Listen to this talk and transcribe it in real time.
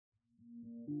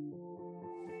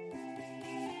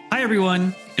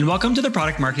everyone, and welcome to the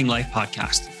Product Marketing Life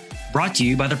podcast, brought to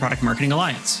you by the Product Marketing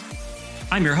Alliance.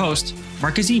 I'm your host,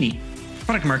 Mark Gazzini,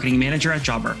 Product Marketing Manager at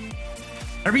Jobber.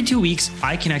 Every 2 weeks,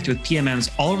 I connect with PMMs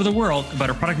all over the world about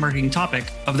a product marketing topic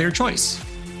of their choice.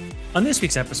 On this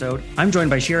week's episode, I'm joined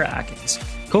by Shira Atkins,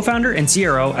 co-founder and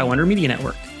CRO at Wonder Media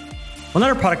Network. While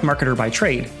not a product marketer by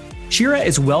trade, Shira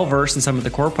is well-versed in some of the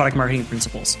core product marketing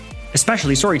principles,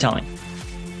 especially storytelling.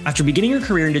 After beginning her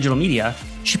career in digital media,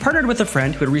 she partnered with a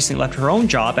friend who had recently left her own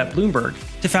job at Bloomberg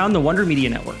to found the Wonder Media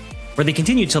Network, where they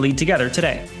continue to lead together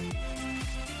today.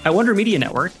 At Wonder Media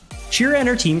Network, Shira and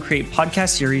her team create podcast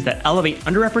series that elevate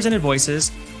underrepresented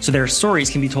voices so their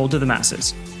stories can be told to the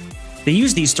masses. They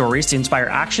use these stories to inspire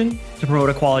action, to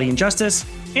promote equality and justice,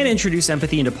 and introduce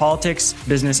empathy into politics,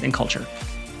 business, and culture.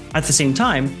 At the same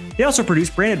time, they also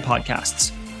produce branded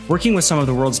podcasts, working with some of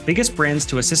the world's biggest brands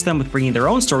to assist them with bringing their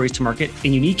own stories to market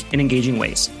in unique and engaging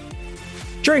ways.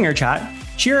 During our chat,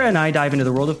 Shira and I dive into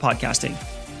the world of podcasting.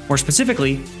 More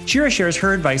specifically, Shira shares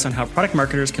her advice on how product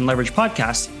marketers can leverage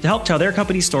podcasts to help tell their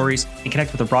company's stories and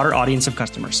connect with a broader audience of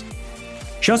customers.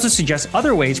 She also suggests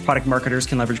other ways product marketers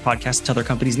can leverage podcasts to tell their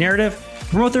company's narrative,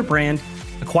 promote their brand,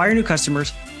 acquire new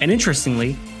customers, and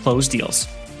interestingly, close deals.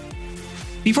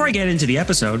 Before I get into the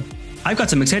episode, I've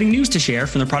got some exciting news to share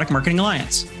from the Product Marketing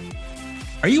Alliance.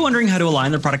 Are you wondering how to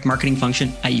align the product marketing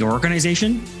function at your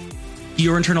organization? Do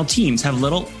your internal teams have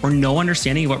little or no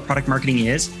understanding of what product marketing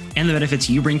is and the benefits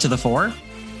you bring to the fore?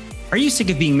 Are you sick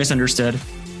of being misunderstood?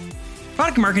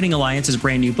 Product Marketing Alliance's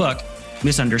brand new book,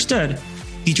 Misunderstood,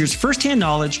 features firsthand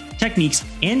knowledge, techniques,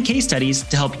 and case studies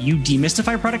to help you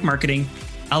demystify product marketing,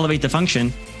 elevate the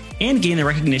function, and gain the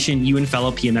recognition you and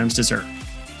fellow PMMs deserve.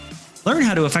 Learn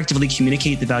how to effectively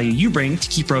communicate the value you bring to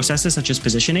key processes such as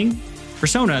positioning,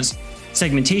 personas,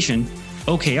 segmentation,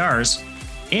 OKRs,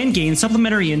 and gain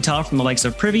supplementary intel from the likes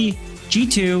of Privy,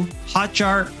 G2,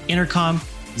 Hotjar, Intercom,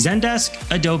 Zendesk,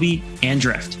 Adobe, and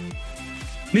Drift.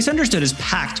 Misunderstood is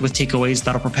packed with takeaways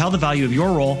that'll propel the value of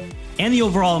your role and the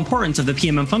overall importance of the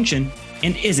PMM function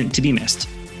and isn't to be missed.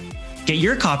 Get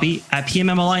your copy at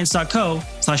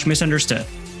pmmalliance.co/misunderstood.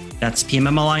 That's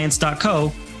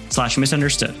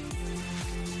pmmalliance.co/misunderstood.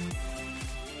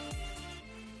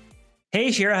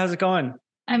 Hey, Shira, how's it going?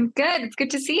 I'm good. It's good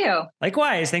to see you.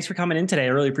 Likewise. Thanks for coming in today. I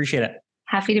really appreciate it.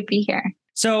 Happy to be here.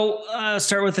 So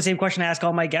start with the same question I ask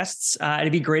all my guests.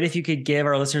 It'd be great if you could give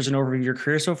our listeners an overview of your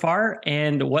career so far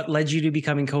and what led you to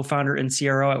becoming co-founder and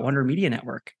CRO at Wonder Media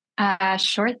Network.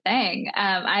 Sure thing.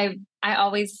 I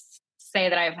always say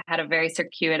that I've had a very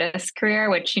circuitous career,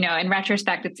 which, in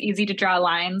retrospect, it's easy to draw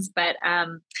lines, but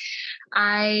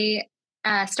I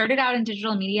started out in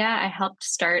digital media. I helped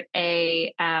start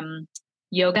a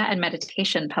yoga and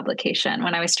meditation publication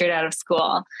when I was straight out of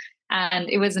school. And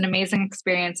it was an amazing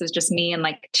experience. It was just me and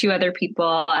like two other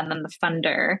people, and then the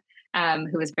funder,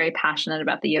 who was very passionate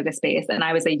about the yoga space. And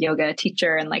I was a yoga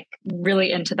teacher and like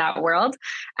really into that world.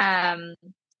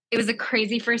 It was a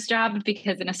crazy first job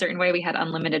because in a certain way we had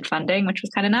unlimited funding, which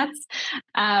was kind of nuts.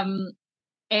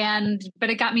 But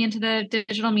it got me into the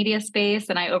digital media space,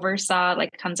 and I oversaw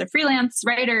like tons of freelance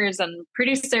writers and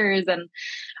producers and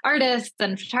artists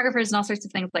and photographers and all sorts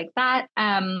of things like that.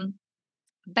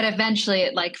 But eventually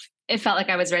it felt like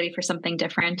I was ready for something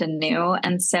different and new.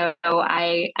 And so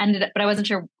I ended up, but I wasn't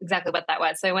sure exactly what that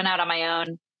was. So I went out on my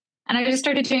own and I just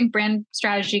started doing brand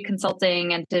strategy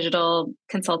consulting and digital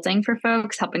consulting for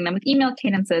folks, helping them with email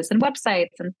cadences and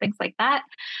websites and things like that.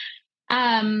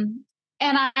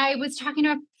 And I was talking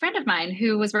to a friend of mine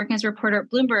who was working as a reporter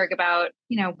at Bloomberg about,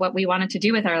 what we wanted to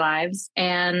do with our lives.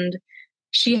 And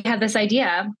she had this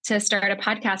idea to start a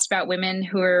podcast about women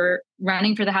who are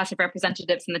running for the House of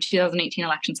Representatives in the 2018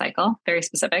 election cycle, very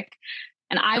specific.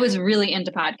 And I was really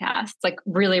into podcasts, like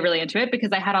really, really into it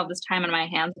because I had all this time on my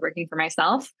hands working for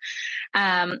myself.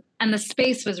 And the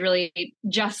space was really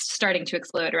just starting to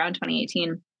explode around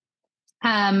 2018.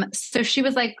 So she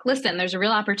was like, listen, there's a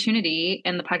real opportunity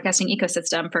in the podcasting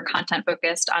ecosystem for content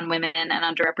focused on women and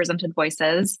underrepresented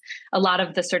voices. A lot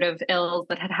of the sort of ills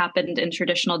that had happened in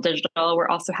traditional digital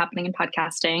were also happening in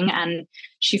podcasting. And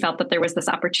she felt that there was this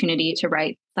opportunity to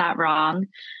right that wrong.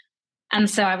 And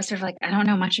so I was sort of like, I don't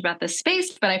know much about this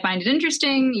space, but I find it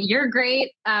interesting. You're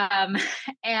great.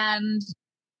 And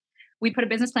we put a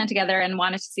business plan together and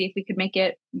wanted to see if we could make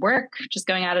it work, just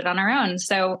going at it on our own.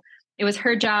 So it was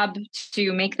her job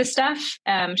to make the stuff.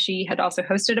 She had also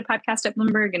hosted a podcast at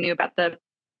Bloomberg and knew about the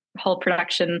whole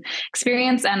production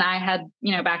experience. And I had,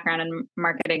 background in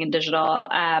marketing and digital,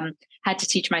 had to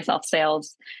teach myself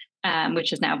sales,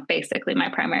 which is now basically my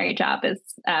primary job is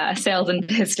sales and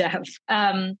biz dev.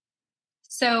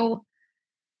 So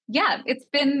Yeah, it's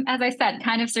been, as I said,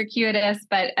 kind of circuitous,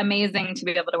 but amazing to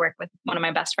be able to work with one of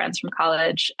my best friends from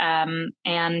college.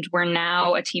 And we're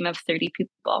now a team of 30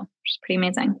 people, which is pretty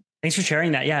amazing. Thanks for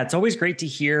sharing that. Yeah, it's always great to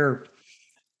hear,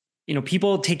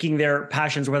 people taking their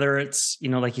passions, whether it's,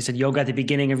 like you said, yoga at the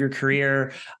beginning of your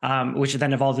career, which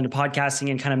then evolved into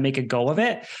podcasting, and kind of make a go of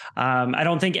it. I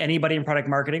don't think anybody in product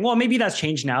marketing, well, maybe that's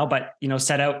changed now, but,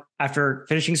 set out after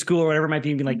finishing school or whatever it might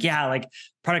be and be like, yeah, like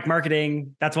product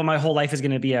marketing, that's what my whole life is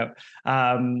going to be out.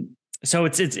 So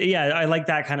it's, I like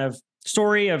that kind of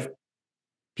story of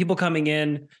people coming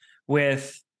in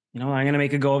with, I'm going to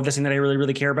make a go of this thing that I really,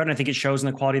 really care about. And I think it shows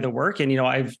in the quality of the work. And,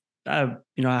 I've I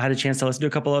had a chance to listen to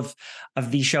a couple of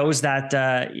the shows that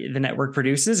the network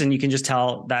produces, and you can just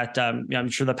tell that I'm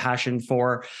sure the passion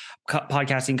for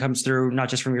podcasting comes through not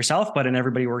just from yourself, but in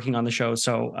everybody working on the show.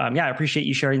 So I appreciate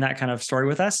you sharing that kind of story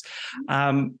with us.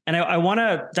 And I want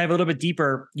to dive a little bit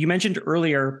deeper. You mentioned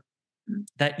earlier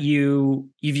that you've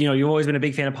always been a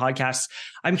big fan of podcasts.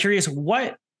 I'm curious,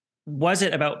 what was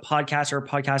it about podcasts or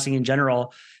podcasting in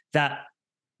general that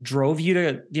drove you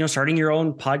to, starting your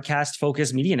own podcast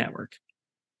focused media network?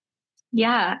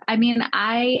 Yeah. I mean, when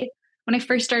I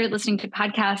first started listening to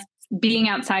podcasts, being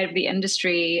outside of the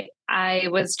industry, I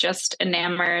was just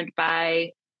enamored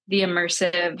by the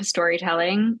immersive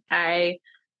storytelling. I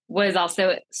was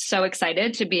also so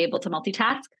excited to be able to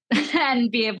multitask and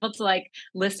be able to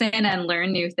listen and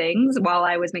learn new things while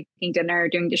I was making dinner or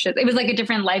doing dishes. It was like a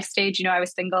different life stage. I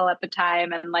was single at the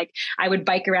time, and I would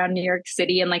bike around New York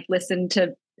City and listen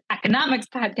to economics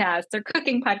podcasts or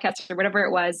cooking podcasts or whatever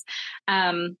it was.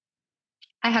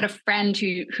 I had a friend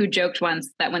who joked once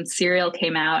that when Serial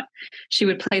came out, she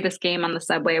would play this game on the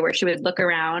subway where she would look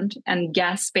around and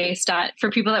guess based on,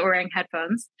 for people that were wearing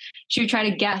headphones, she would try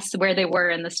to guess where they were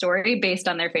in the story based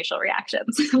on their facial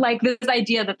reactions. This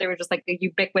idea that there was just a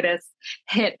ubiquitous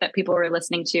hit that people were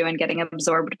listening to and getting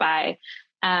absorbed by.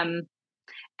 And,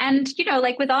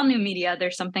 with all new media,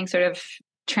 there's something sort of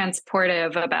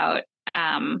transportive about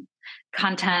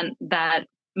content that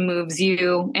moves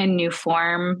you in new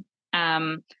form.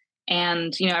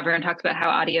 And, everyone talks about how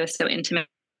audio is so intimate,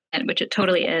 which it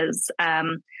totally is.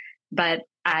 But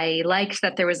I liked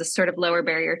that there was a sort of lower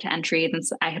barrier to entry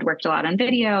since I had worked a lot on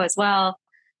video as well.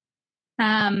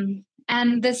 And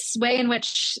this way in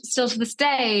which still to this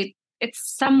day, it's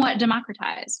somewhat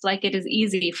democratized. It is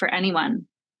easy for anyone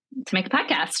to make a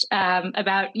podcast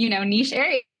about, niche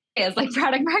areas like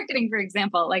product marketing, for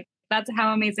example. That's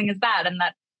how amazing is that? And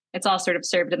that it's all sort of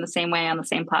served in the same way on the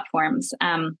same platforms.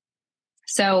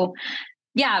 So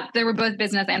yeah, there were both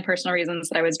business and personal reasons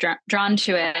that I was drawn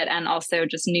to it. And also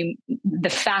just the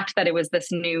fact that it was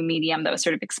this new medium that was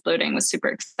sort of exploding was super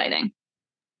exciting.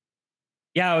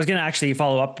 Yeah, I was going to actually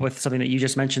follow up with something that you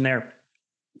just mentioned there.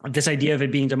 This idea of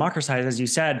it being democratized, as you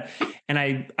said. And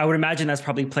I would imagine that's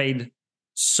probably played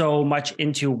so much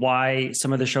into why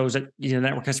some of the shows that the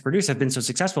network has produced have been so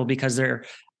successful, because they're,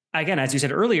 again, as you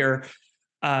said earlier,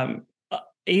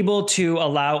 able to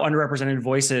allow underrepresented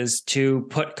voices to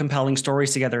put compelling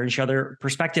stories together and share their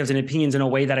perspectives and opinions in a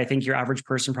way that I think your average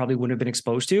person probably wouldn't have been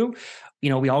exposed to.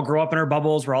 We all grow up in our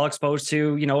bubbles. We're all exposed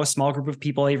to, a small group of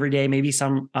people every day, maybe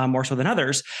some more so than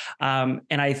others. And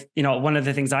one of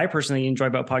the things that I personally enjoy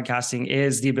about podcasting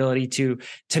is the ability to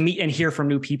meet and hear from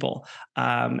new people.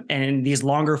 And these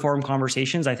longer form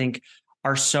conversations, I think,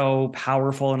 are so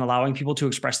powerful in allowing people to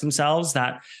express themselves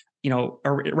that,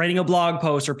 or writing a blog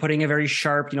post or putting a very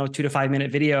sharp, 2 to 5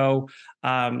 minute video,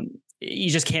 you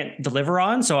just can't deliver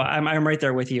on. So I'm right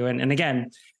there with you. And again,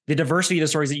 the diversity of the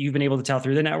stories that you've been able to tell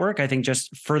through the network, I think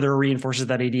just further reinforces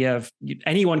that idea of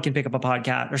anyone can pick up a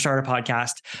podcast or start a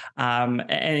podcast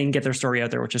and get their story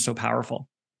out there, which is so powerful.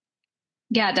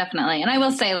 Yeah, definitely. And I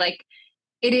will say,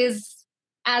 it is,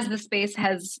 as the space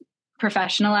has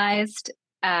professionalized,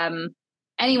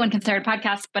 anyone can start a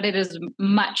podcast, but it is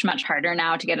much, much harder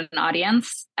now to get an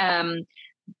audience,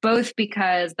 both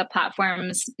because the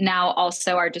platforms now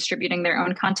also are distributing their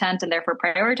own content and therefore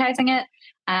prioritizing it.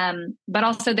 But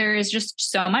also there is just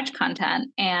so much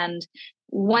content. And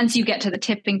once you get to the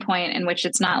tipping point in which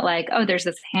it's not there's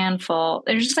just a handful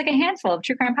of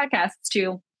true crime podcasts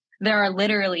to, there are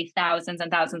literally thousands and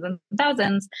thousands and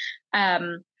thousands.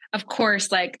 Of course,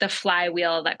 the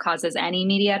flywheel that causes any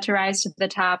media to rise to the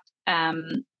top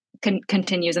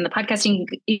continues in the podcasting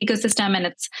ecosystem. And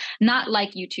it's not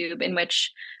like YouTube, in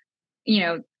which,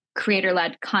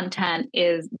 creator-led content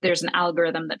there's an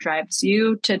algorithm that drives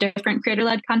you to different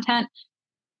creator-led content.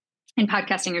 In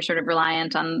podcasting, you're sort of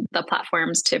reliant on the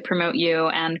platforms to promote you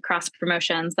and cross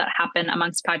promotions that happen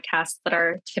amongst podcasts that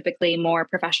are typically more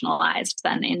professionalized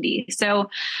than indie. So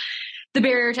the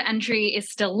barrier to entry is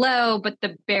still low, but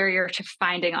the barrier to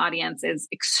finding audience is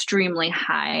extremely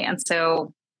high. And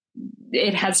so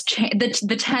it has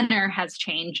the tenor has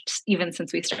changed even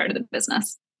since we started the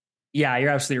business. Yeah, you're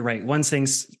absolutely right. Once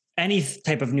any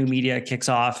type of new media kicks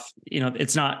off,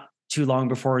 it's not too long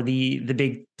before the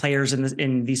big players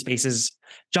in these spaces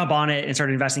jump on it and start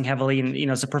investing heavily. And,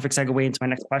 it's a perfect segue into my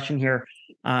next question here.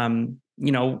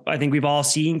 I think we've all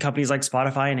seen companies like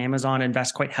Spotify and Amazon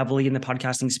invest quite heavily in the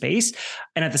podcasting space.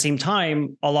 And at the same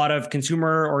time, a lot of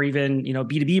consumer or even,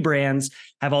 B2B brands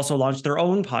have also launched their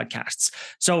own podcasts.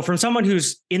 So from someone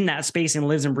who's in that space and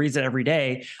lives and breathes it every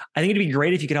day, I think it'd be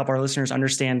great if you could help our listeners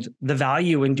understand the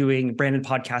value in doing branded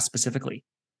podcasts specifically.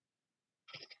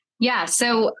 Yeah.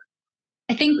 So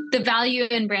I think the value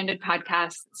in branded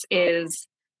podcasts is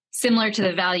similar to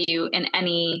the value in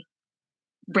any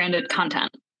branded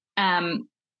content.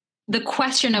 The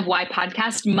question of why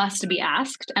podcast must be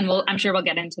asked, and I'm sure we'll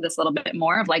get into this a little bit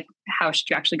more of like, how should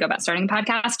you actually go about starting a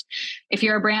podcast if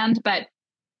you're a brand, but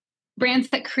brands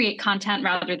that create content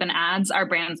rather than ads are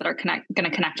brands that are going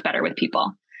to connect better with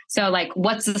people. So like,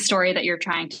 what's the story that you're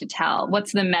trying to tell?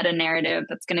 What's the meta narrative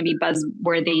that's going to be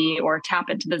buzzworthy or tap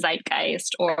into the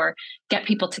zeitgeist or get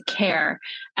people to care?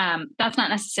 That's not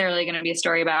necessarily going to be a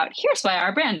story about here's why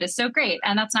our brand is so great.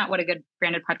 And that's not what a good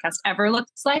branded podcast ever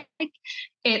looks like.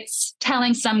 It's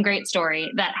telling some great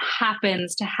story that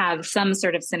happens to have some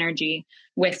sort of synergy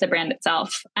with the brand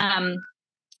itself.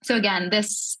 So again,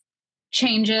 this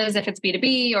changes if it's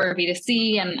B2B or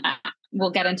B2C, and we'll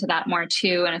get into that more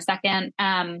too in a second.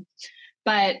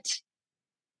 But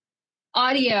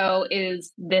audio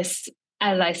is this,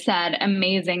 as I said,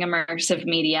 amazing immersive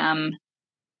medium.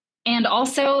 And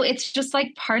also it's just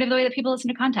like part of the way that people listen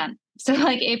to content. So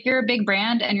like if you're a big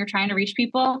brand and you're trying to reach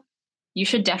people, you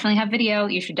should definitely have video,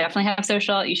 you should definitely have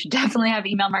social, you should definitely have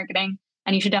email marketing,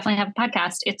 and you should definitely have a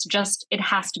podcast. It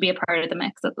has to be a part of the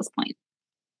mix at this point.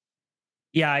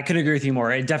 Yeah, I couldn't agree with you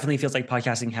more. It definitely feels like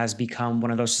podcasting has become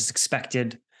one of those just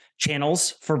expected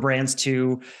channels for brands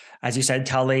to, as you said,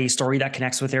 tell a story that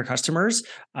connects with their customers,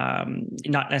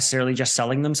 not necessarily just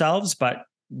selling themselves, but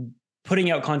putting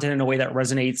out content in a way that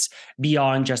resonates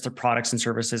beyond just the products and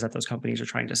services that those companies are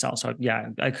trying to sell. So yeah,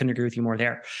 I couldn't agree with you more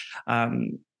there.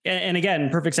 And again,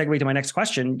 perfect segue to my next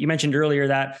question. You mentioned earlier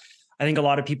that I think a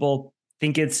lot of people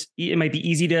think it might be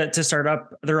easy to start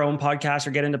up their own podcast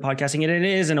or get into podcasting. And it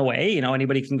is in a way,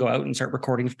 anybody can go out and start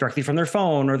recording directly from their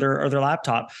phone or their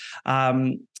laptop.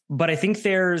 But I think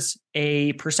there's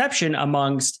a perception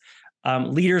amongst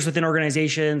leaders within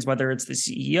organizations, whether it's the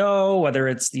CEO, whether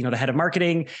it's, the head of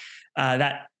marketing,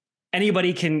 that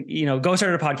anybody can, go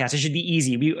start a podcast. It should be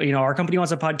easy. Our company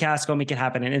wants a podcast, go make it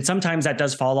happen. And sometimes that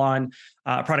does fall on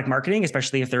product marketing,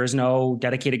 especially if there is no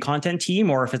dedicated content team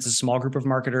or if it's a small group of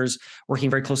marketers working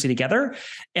very closely together.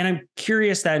 And I'm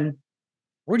curious then,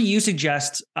 where do you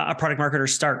suggest a product marketer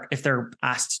start if they're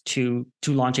asked to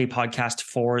launch a podcast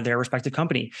for their respective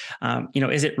company?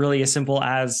 Is it really as simple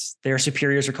as their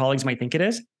superiors or colleagues might think it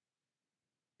is?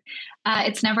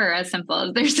 It's never as simple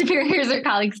as their superiors or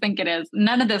colleagues think it is.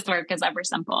 None of this work is ever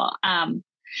simple. I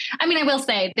will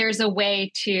say there's a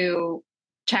way to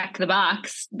check the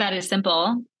box that is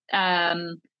simple,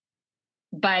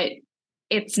 but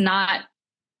it's not.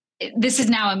 This is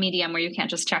now a medium where you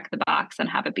can't just check the box and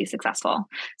have it be successful.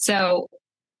 So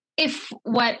if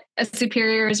what a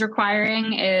superior is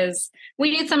requiring is we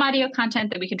need some audio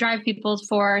content that we can drive people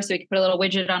for, so we can put a little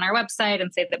widget on our website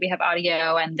and say that we have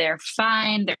audio and they're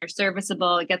fine, they're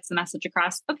serviceable, it gets the message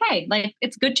across. Okay, like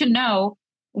it's good to know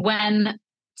when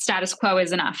status quo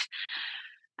is enough.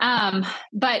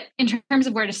 But in terms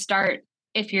of where to start,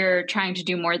 if you're trying to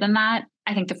do more than that,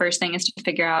 I think the first thing is to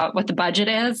figure out what the budget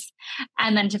is,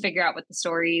 and then to figure out what the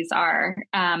stories are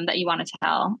that you want to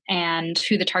tell and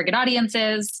who the target audience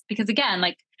is. Because again,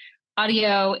 like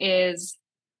audio is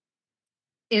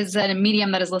a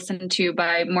medium that is listened to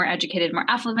by more educated, more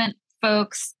affluent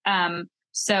folks.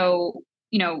 So,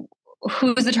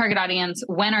 who's the target audience?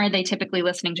 When are they typically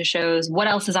listening to shows? What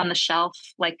else is on the shelf?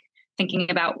 Like thinking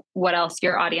about what else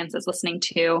your audience is listening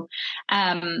to.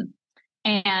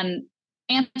 And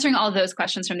answering all of those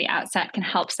questions from the outset can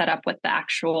help set up what the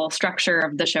actual structure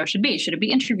of the show should be. Should it be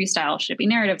interview style? Should it be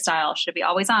narrative style? Should it be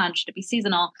always on? Should it be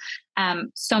seasonal?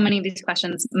 So many of these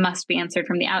questions must be answered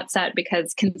from the outset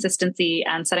because consistency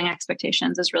and setting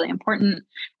expectations is really important.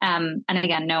 And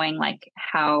again, knowing like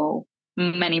how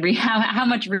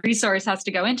much resource has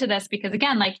to go into this, because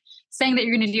again, like saying that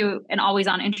you're going to do an always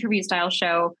on interview style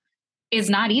show is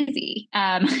not easy.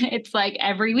 It's like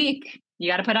every week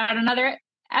you got to put out another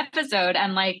episode,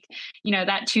 and like,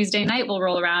 that Tuesday night will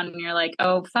roll around and you're like,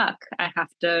 oh fuck, I have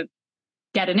to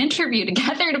get an interview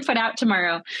together to put out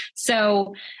tomorrow.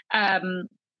 So,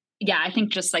 yeah, I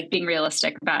think just like being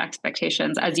realistic about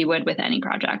expectations as you would with any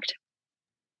project.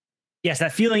 Yes,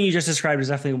 that feeling you just described is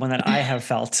definitely one that I have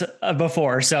felt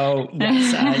before. So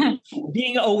yes,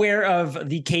 being aware of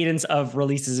the cadence of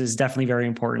releases is definitely very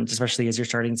important, especially as you're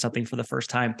starting something for the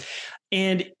first time.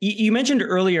 And you mentioned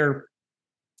earlier,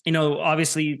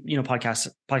 obviously,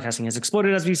 podcasting has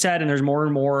exploded, as we've said, and there's more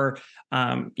and more,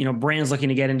 brands looking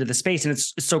to get into the space, and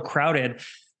it's so crowded.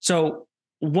 So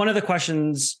one of the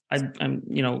questions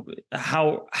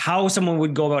how someone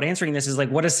would go about answering this is like,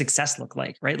 what does success look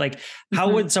like, right? Like,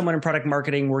 how would someone in product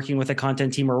marketing working with a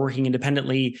content team or working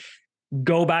independently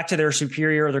go back to their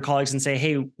superior or their colleagues and say,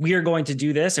 hey, we are going to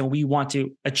do this and we want to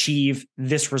achieve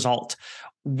this result?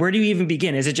 Where do you even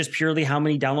begin? Is it just purely how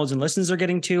many downloads and listens they're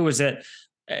getting to?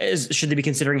 Should they be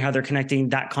considering how they're connecting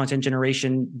that content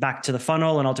generation back to the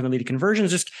funnel and ultimately to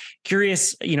conversions? Just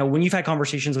curious, when you've had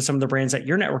conversations with some of the brands that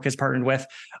your network has partnered with,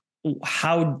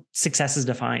 how success is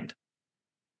defined.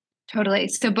 Totally.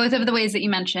 So both of the ways that you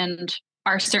mentioned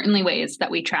are certainly ways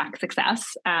that we track success.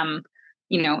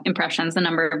 Impressions, the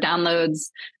number of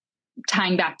downloads,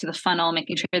 tying back to the funnel,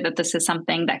 making sure that this is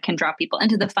something that can draw people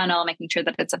into the funnel, making sure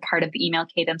that it's a part of the email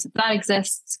cadence if that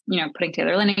exists, putting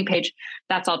together a landing page.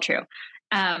 That's all true.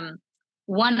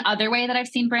 One other way that I've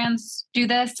seen brands do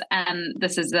this, and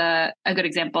this is a good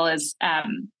example, is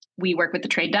we work with the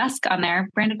Trade Desk on their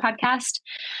branded podcast,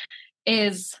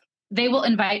 is they will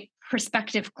invite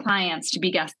prospective clients to be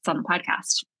guests on the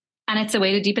podcast. And it's a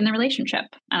way to deepen the relationship.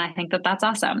 And I think that that's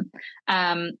awesome.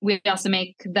 We also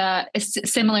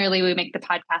similarly, we make the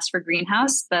podcast for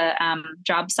Greenhouse, the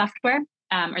job software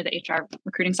or the HR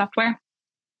recruiting software.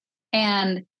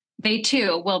 And they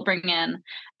too will bring in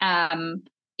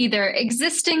either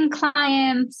existing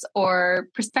clients or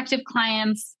prospective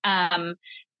clients.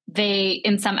 They,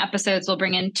 in some episodes, will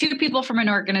bring in 2 people from an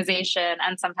organization,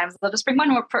 and sometimes they'll just bring one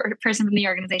more person from the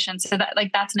organization. So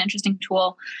that's an interesting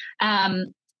tool.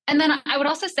 And then I would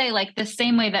also say, like, the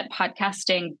same way that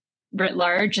podcasting writ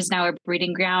large is now a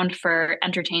breeding ground for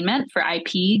entertainment, for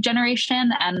IP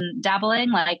generation and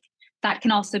dabbling, like that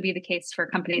can also be the case for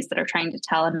companies that are trying to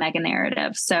tell a mega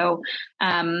narrative. So,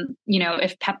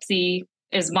 if Pepsi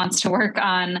wants to work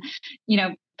on,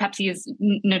 Pepsi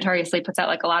notoriously puts out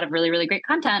like a lot of really, really great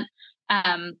content.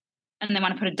 And they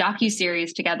want to put a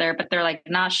docuseries together, but they're like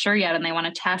not sure yet. And they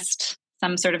want to test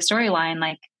some sort of storyline,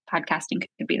 like podcasting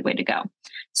could be the way to go.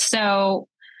 So,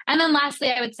 and then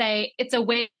lastly, I would say it's a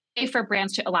way for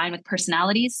brands to align with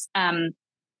personalities.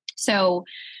 So,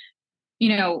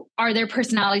 are there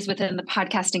personalities within the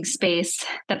podcasting space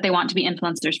that they want to be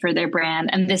influencers for their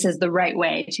brand? And this is the right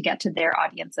way to get to their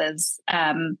audiences.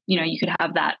 You could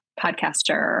have that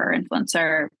podcaster or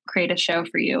influencer create a show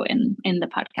for you in the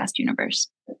podcast universe.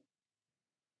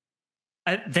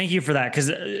 Thank you for that, because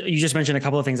you just mentioned a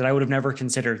couple of things that I would have never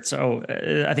considered. So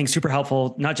I think super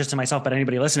helpful, not just to myself, but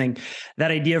anybody listening.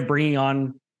 That idea of bringing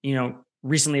on,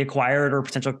 recently acquired or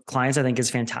potential clients, I think is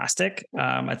fantastic.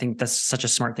 I think that's such a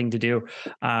smart thing to do.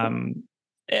 And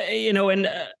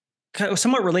kind of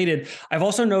somewhat related, I've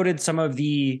also noted some of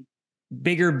the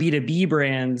bigger B2B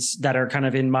brands that are kind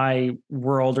of in my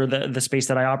world or the space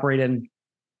that I operate in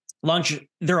launch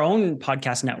their own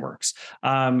podcast networks,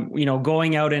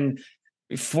 going out and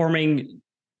forming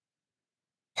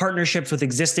partnerships with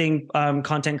existing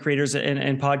content creators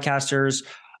and podcasters,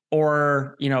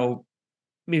 or,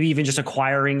 maybe even just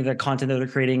acquiring the content that they're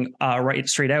creating right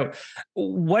straight out.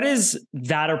 What is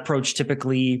that approach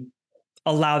typically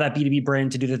allow that B2B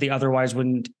brand to do that they otherwise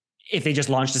wouldn't if they just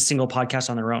launched a single podcast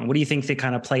on their own? What do you think the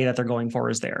kind of play that they're going for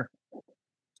is there?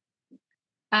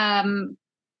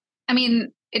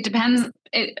 It depends.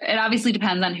 It obviously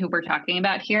depends on who we're talking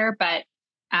about here, but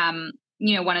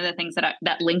one of the things that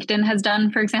LinkedIn has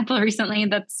done, for example, recently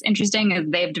that's interesting is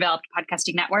they've developed a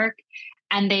podcasting network,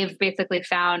 and they've basically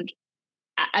found,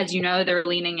 as they're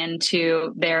leaning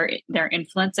into their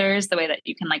influencers, the way that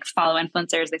you can like follow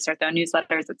influencers, they start their own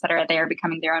newsletters, et cetera. They are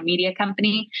becoming their own media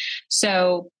company.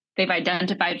 So they've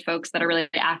identified folks that are really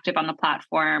active on the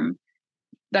platform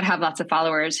that have lots of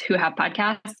followers who have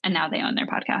podcasts, and now they own their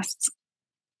podcasts.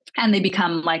 And they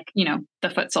become like, the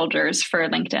foot soldiers for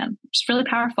LinkedIn, which is really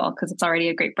powerful because it's already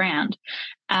a great brand.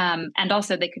 And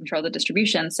also they control the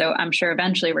distribution. So I'm sure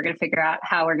eventually we're going to figure out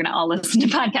how we're going to all listen to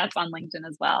podcasts on LinkedIn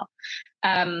as well.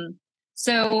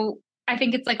 So I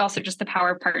think it's like also just the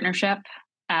power of partnership.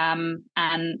 And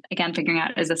again, figuring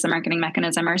out, is this a marketing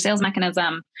mechanism or a sales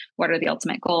mechanism? What are the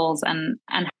ultimate goals? And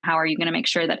how are you going to make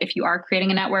sure that if you are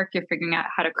creating a network, you're figuring out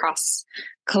how to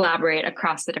collaborate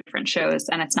across the different shows,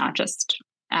 and it's not just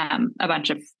a bunch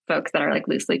of folks that are like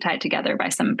loosely tied together by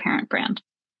some parent brand.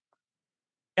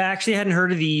 I actually hadn't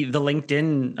heard of the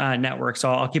LinkedIn network,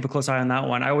 so I'll keep a close eye on that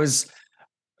one.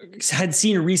 Had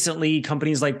seen recently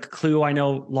companies like Clue, I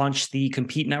know, launched the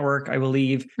Compete Network, I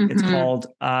believe it's called.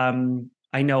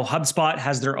 I know HubSpot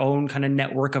has their own kind of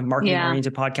network of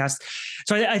marketing-oriented podcasts.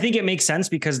 So I think it makes sense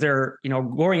because they're,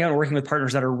 going out and working with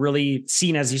partners that are really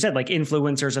seen, as you said, like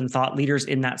influencers and thought leaders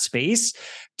in that space,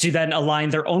 to then align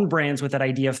their own brands with that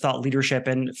idea of thought leadership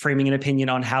and framing an opinion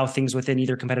on how things within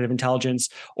either competitive intelligence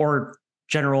or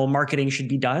general marketing should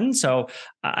be done. So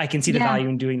I can see the value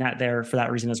in doing that there for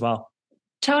that reason as well.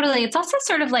 Totally. It's also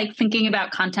sort of like thinking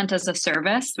about content as a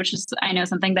service, which is, I know,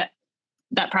 something that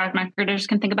product marketers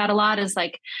can think about a lot, is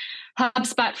like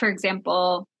HubSpot, for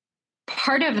example.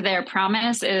 Part of their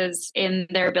promise is in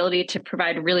their ability to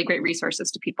provide really great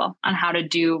resources to people on how to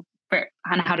do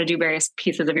various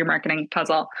pieces of your marketing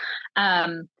puzzle.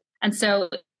 And so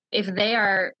if they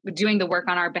are doing the work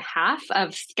on our behalf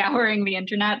of scouring the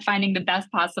internet, finding the best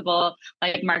possible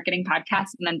like marketing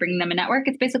podcasts and then bringing them a network,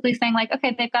 it's basically saying like,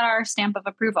 okay, they've got our stamp of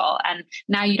approval. And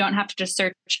now you don't have to just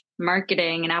search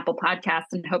marketing in Apple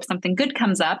Podcasts and hope something good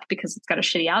comes up because it's got a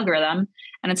shitty algorithm.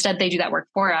 And instead they do that work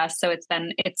for us. So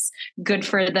it's good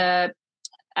for the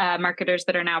marketers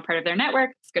that are now part of their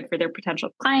network. It's good for their potential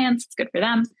clients. It's good for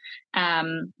them.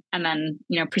 And then,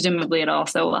 presumably it'll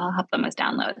also help them with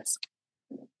downloads.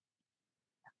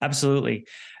 Absolutely.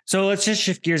 So let's just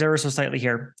shift gears ever so slightly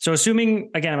here. So assuming,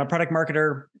 again, I'm a product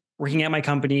marketer working at my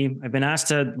company, I've been asked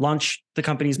to launch the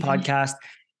company's podcast,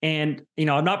 and,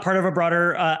 I'm not part of a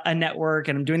broader a network,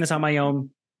 and I'm doing this on my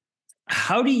own.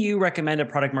 How do you recommend a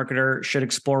product marketer should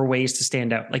explore ways to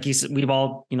stand out? Like we've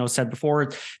all, said before,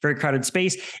 it's a very crowded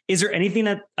space. Is there anything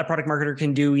that a product marketer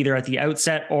can do either at the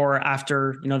outset or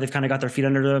after, they've kind of got their feet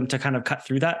under them to kind of cut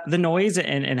through the noise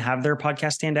and have their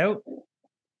podcast stand out?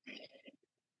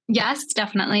 Yes,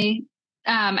 definitely.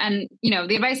 And,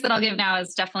 the advice that I'll give now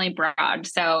is definitely broad.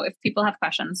 So if people have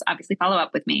questions, obviously follow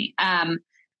up with me.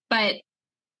 But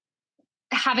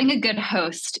having a good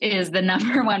host is the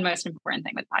number one most important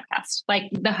thing with podcasts. Like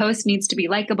the host needs to be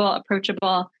likable,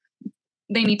 approachable.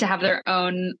 They need to have their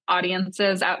own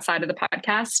audiences outside of the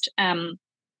podcast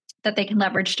that they can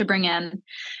leverage to bring in.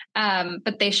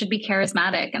 But they should be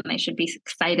charismatic and they should be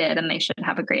excited and they should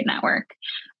have a great network.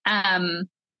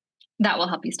 That will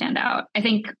help you stand out. I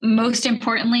think most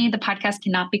importantly, the podcast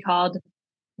cannot be called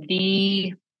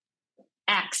the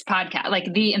X podcast,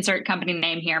 like the insert company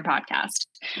name here podcast.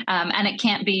 And it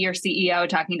can't be your CEO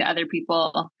talking to other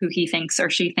people who he thinks or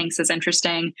she thinks is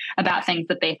interesting about things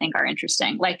that they think are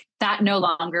interesting. Like that no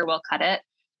longer will cut it.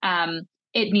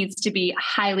 It needs to be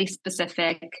highly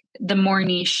specific. The more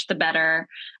niche, the better.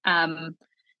 And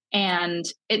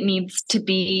it needs to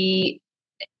be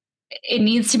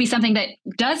something that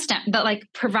that like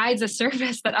provides a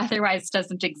service that otherwise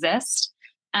doesn't exist.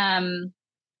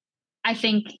 I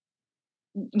think,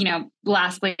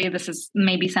 lastly, this is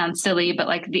maybe sounds silly, but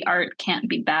like the art can't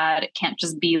be bad. It can't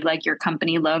just be like your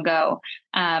company logo.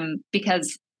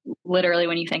 Because literally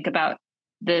when you think about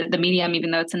the medium,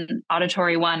 even though it's an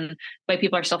auditory one, the way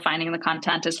people are still finding the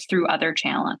content is through other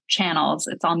channels.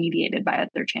 It's all mediated by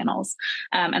other channels.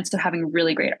 And so having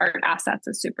really great art assets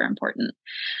is super important.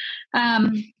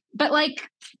 But like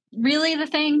really the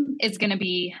thing is going to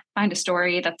be find a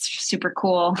story that's super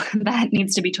cool that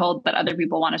needs to be told that other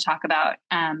people want to talk about.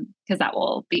 Because that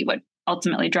will be what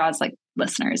ultimately draws like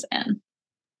listeners in.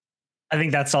 I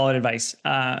think that's solid advice.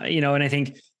 And I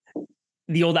think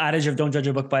the old adage of don't judge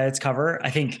a book by its cover, I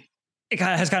think it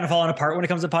has kind of fallen apart when it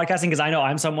comes to podcasting, because I know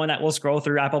I'm someone that will scroll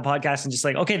through Apple Podcasts and just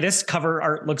like, okay, this cover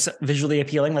art looks visually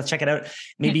appealing. Let's check it out.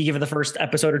 Maybe give it the first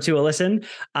episode or two a listen.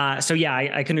 So yeah,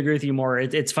 I couldn't agree with you more.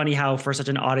 It's funny how for such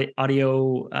an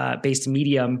audio based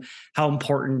medium, how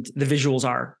important the visuals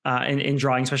are in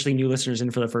drawing, especially new listeners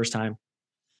in for the first time.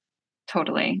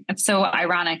 Totally. It's so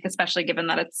ironic, especially given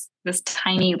that it's this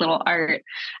tiny little art.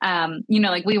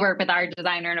 Like we work with our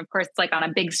designer and of course, like on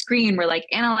a big screen, we're like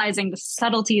analyzing the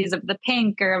subtleties of the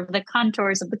pink or of the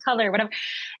contours of the color, whatever.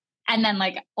 And then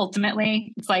like,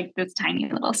 ultimately it's like this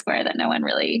tiny little square that no one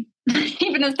really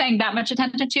even is paying that much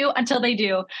attention to until they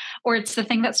do, or it's the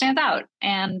thing that stands out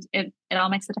and it all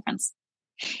makes a difference.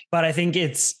 But I think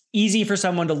it's easy for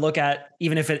someone to look at,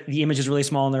 even if the image is really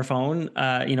small on their phone,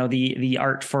 the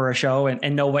art for a show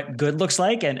and know what good looks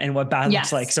like and what bad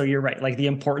looks like. So you're right. Like the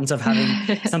importance of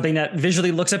having something that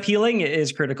visually looks appealing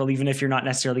is critical, even if you're not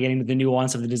necessarily getting the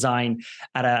nuance of the design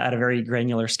at a very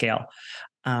granular scale.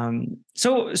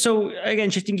 So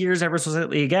again, shifting gears ever so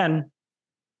slightly again,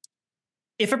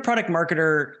 if a product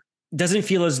marketer doesn't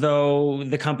feel as though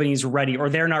the company's ready or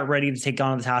they're not ready to take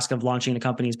on the task of launching the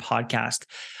company's podcast.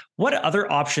 What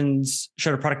other options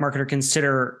should a product marketer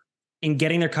consider in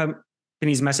getting their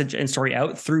company's message and story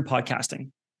out through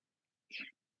podcasting?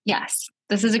 Yes,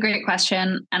 this is a great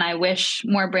question. And I wish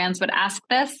more brands would ask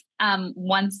this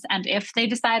once and if they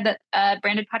decide that a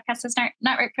branded podcast is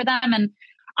not right for them. And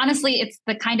honestly, it's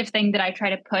the kind of thing that I try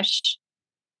to push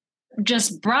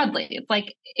just broadly.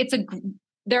 It's like,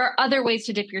 there are other ways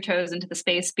to dip your toes into the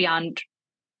space beyond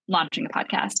launching a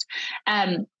podcast.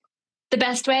 The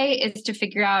best way is to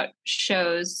figure out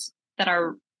shows that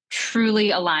are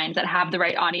truly aligned, that have the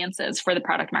right audiences for the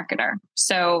product marketer.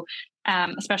 So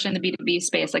especially in the B2B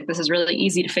space, like this is really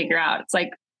easy to figure out. It's like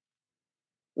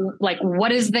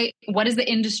what is the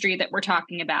industry that we're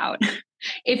talking about?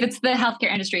 If it's the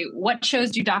healthcare industry, what shows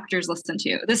do doctors listen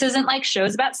to? This isn't like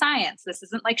shows about science. This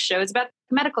isn't like shows about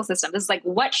the medical system. This is like,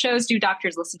 what shows do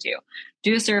doctors listen to?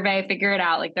 Do a survey, figure it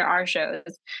out. Like there are shows.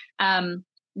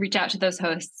 Reach out to those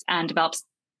hosts and develop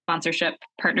sponsorship,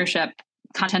 partnership,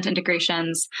 content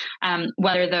integrations,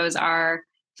 whether those are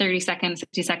 30-second,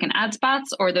 60-second ad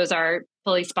spots, or those are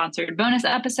fully sponsored bonus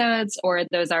episodes, or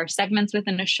those are segments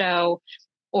within a show,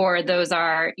 or those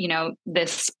are,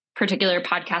 this particular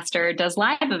podcaster does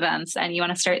live events and you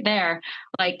want to start there.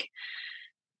 Like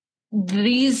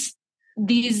these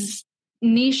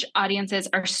niche audiences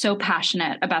are so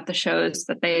passionate about the shows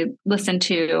that they listen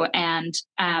to, and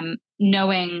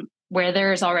knowing where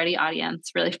there's already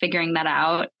audience, really figuring that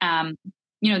out.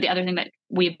 The other thing that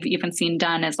we've even seen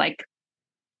done is like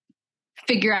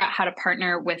figure out how to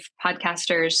partner with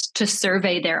podcasters to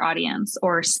survey their audience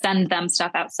or send them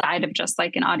stuff outside of just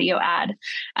like an audio ad.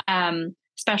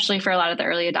 Especially for a lot of the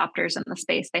early adopters in the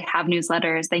space, they have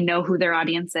newsletters, they know who their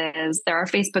audience is. There are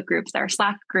Facebook groups, there are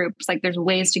Slack groups. Like there's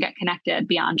ways to get connected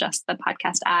beyond just the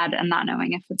podcast ad and not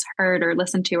knowing if it's heard or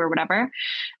listened to or whatever.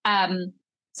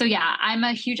 So yeah, I'm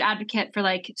a huge advocate for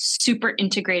like super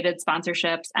integrated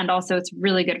sponsorships. And also it's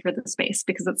really good for the space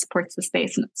because it supports the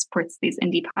space and it supports these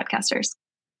indie podcasters.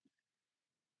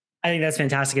 I think that's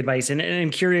fantastic advice. And I'm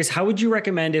curious, how would you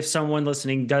recommend if someone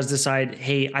listening does decide,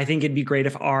 hey, I think it'd be great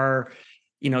if our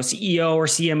CEO or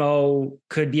CMO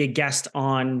could be a guest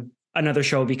on another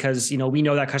show because, we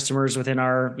know that customers within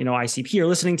our, ICP are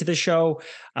listening to this show.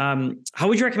 How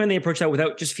would you recommend they approach that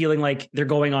without just feeling like they're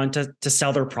going on to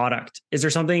sell their product? Is there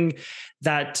something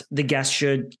that the guest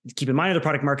should keep in mind, or the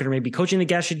product marketer maybe coaching the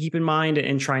guest should keep in mind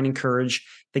and try and encourage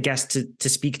the guest to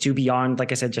speak to beyond,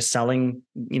 like I said, just selling,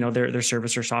 their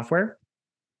service or software?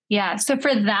 Yeah. So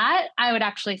for that, I would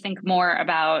actually think more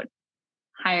about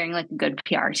hiring like a good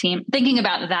PR team, thinking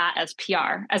about that as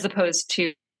PR as opposed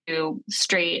to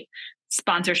straight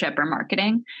sponsorship or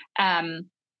marketing,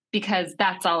 because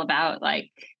that's all about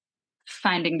like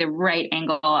finding the right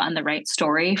angle and the right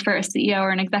story for a CEO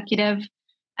or an executive.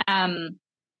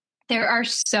 There are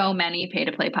so many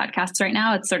pay-to-play podcasts right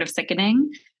now. It's sort of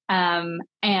sickening.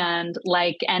 And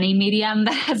like any medium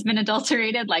that has been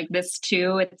adulterated, like this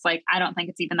too, it's like, I don't think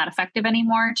it's even that effective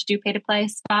anymore to do pay-to-play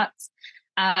spots.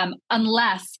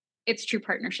 Unless it's true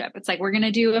partnership. It's like, we're going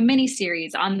to do a mini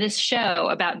series on this show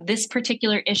about this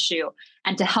particular issue.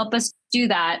 And to help us do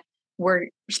that, we're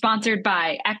sponsored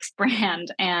by X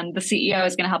brand and the CEO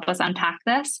is going to help us unpack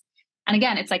this. And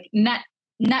again, it's like net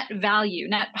value,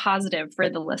 net positive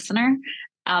for the listener.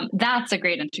 That's a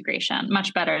great integration,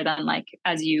 much better than like,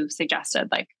 as you suggested,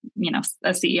 like, a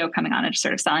CEO coming on and just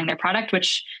sort of selling their product,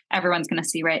 which everyone's going to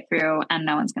see right through and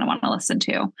no one's going to want to listen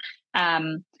to.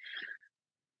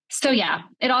 So yeah,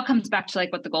 it all comes back to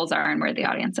like what the goals are and where the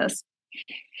audience is.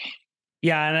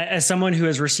 Yeah. And as someone who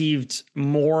has received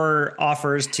more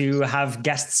offers to have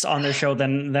guests on their show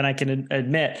than I can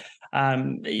admit,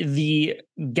 the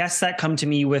guests that come to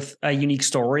me with a unique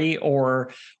story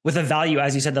or with a value,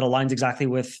 as you said, that aligns exactly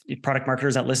with product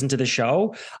marketers that listen to the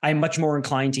show, I'm much more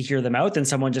inclined to hear them out than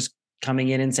someone just coming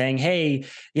in and saying, hey,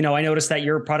 I noticed that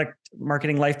your Product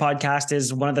Marketing Life podcast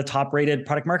is one of the top rated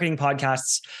product marketing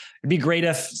podcasts. It'd be great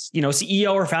if,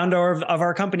 CEO or founder of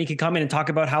our company could come in and talk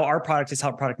about how our product has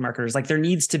helped product marketers. Like there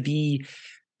needs to be,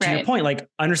 to your point, like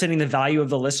understanding the value of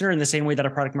the listener in the same way that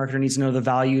a product marketer needs to know the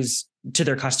values to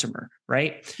their customer.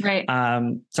 Right. Right.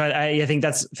 So I think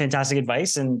that's fantastic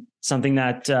advice and something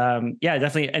that,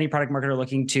 definitely any product marketer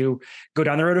looking to go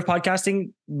down the road of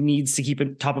podcasting needs to keep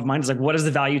it top of mind. Is like, what is the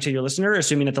value to your listener,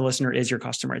 assuming that the listener is your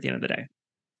customer at the end of the day?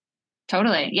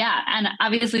 Totally. Yeah. And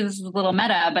obviously this is a little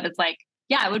meta, but it's like,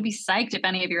 yeah, I would be psyched if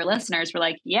any of your listeners were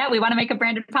like, yeah, we want to make a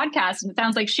branded podcast. And it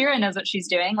sounds like Shira knows what she's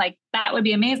doing. Like that would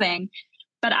be amazing.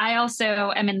 But I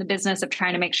also am in the business of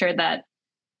trying to make sure that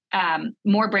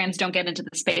more brands don't get into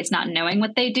the space not knowing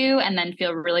what they do and then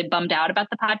feel really bummed out about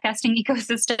the podcasting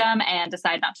ecosystem and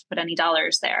decide not to put any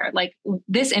dollars there. Like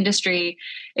this industry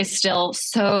is still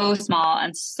so small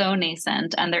and so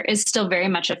nascent, and there is still very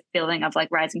much a feeling of like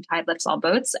rising tide lifts all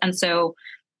boats. And so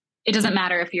it doesn't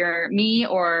matter if you're me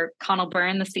or Connell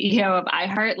Byrne, the CEO of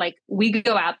iHeart, like we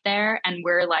go out there and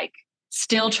we're like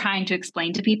still trying to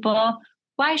explain to people,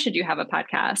 why should you have a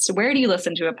podcast? Where do you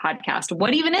listen to a podcast?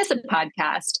 What even is a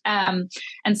podcast?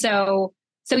 And so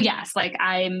yes, like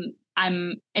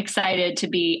I'm excited to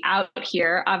be out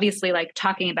here, obviously, like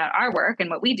talking about our work and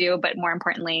what we do, but more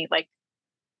importantly, like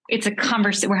it's a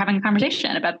we're having a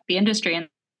conversation about the industry and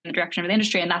the direction of the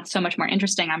industry. And that's so much more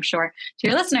interesting, I'm sure, to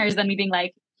your listeners than me being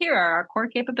like, here are our core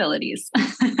capabilities.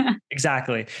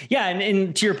 Exactly. Yeah.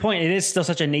 And to your point, it is still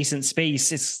such a nascent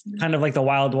space. It's kind of like the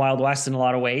wild, wild west in a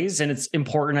lot of ways. And it's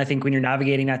important, I think, when you're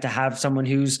navigating that, to have someone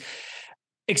who's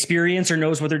experienced or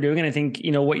knows what they're doing. And I think,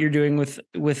 what you're doing with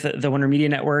the Wonder Media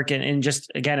Network, and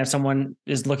just, again, if someone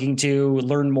is looking to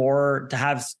learn more, to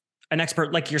have an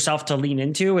expert like yourself to lean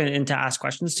into and to ask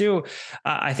questions to,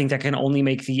 I think that can only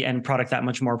make the end product that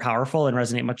much more powerful and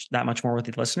resonate that much more with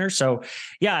the listeners. So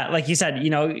yeah, like you said,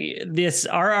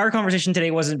 our conversation today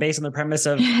wasn't based on the premise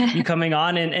of you coming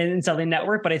on and selling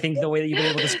network, but I think the way that you've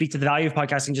been able to speak to the value of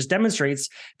podcasting just demonstrates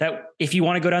that if you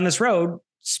want to go down this road,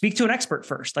 speak to an expert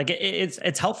first. Like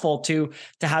it's helpful to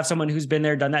have someone who's been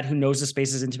there, done that, who knows the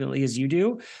space as intimately as you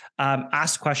do.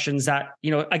 Ask questions that,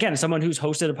 again, someone who's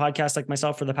hosted a podcast like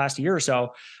myself for the past year or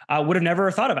so would have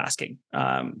never thought of asking.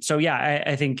 So yeah,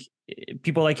 I think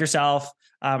people like yourself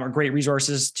are great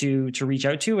resources to reach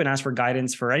out to and ask for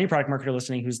guidance for any product marketer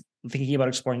listening who's thinking about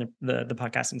exploring the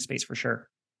podcasting space for sure.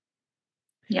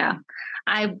 Yeah.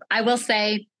 I will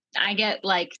say I get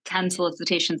like 10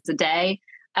 solicitations a day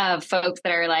of folks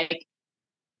that are like,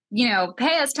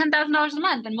 pay us $10,000 a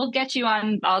month and we'll get you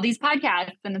on all these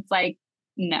podcasts. And it's like,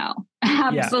 no,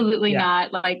 absolutely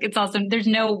not. Like it's also, there's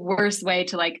no worse way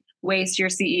to like waste your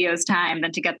CEO's time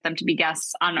than to get them to be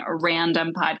guests on a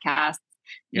random podcast.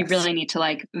 You really need to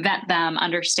like vet them,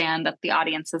 understand that the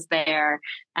audience is there,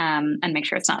 and make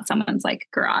sure it's not someone's like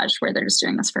garage where they're just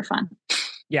doing this for fun.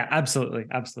 Yeah, absolutely.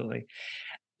 Absolutely.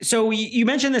 So you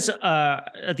mentioned this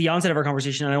at the onset of our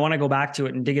conversation, and I want to go back to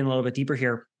it and dig in a little bit deeper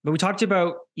here. But we talked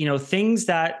about, things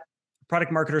that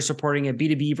product marketers supporting a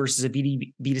B2B versus a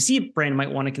B2C brand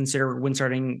might want to consider when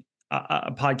starting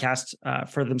a podcast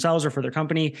for themselves or for their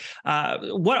company.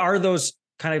 What are those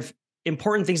kind of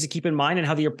important things to keep in mind, and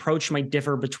how the approach might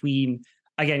differ between,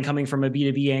 again, coming from a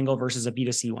B2B angle versus a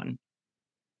B2C one?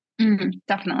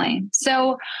 Definitely.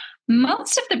 So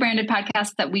most of the branded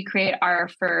podcasts that we create are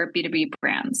for B2B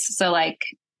brands. So like,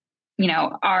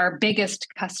 our biggest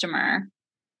customer,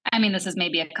 I mean, this is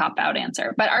maybe a cop-out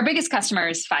answer, but our biggest customer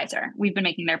is Pfizer. We've been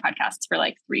making their podcasts for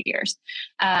like 3 years.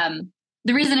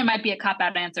 The reason it might be a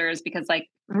cop-out answer is because like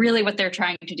really what they're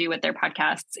trying to do with their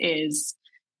podcasts is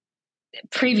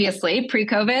previously,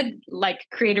 pre-COVID, like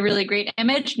create a really great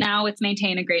image. Now it's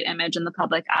maintain a great image in the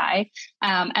public eye.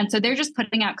 And so they're just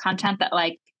putting out content that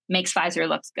like makes Pfizer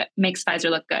look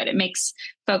good. It makes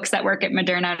folks that work at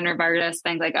Moderna and Novartis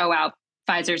think like, oh, wow,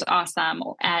 Pfizer's awesome.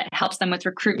 It helps them with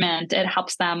recruitment. It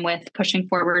helps them with pushing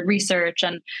forward research.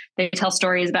 And they tell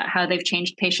stories about how they've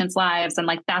changed patients' lives. And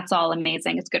like, that's all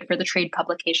amazing. It's good for the trade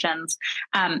publications.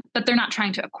 But they're not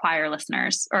trying to acquire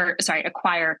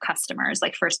customers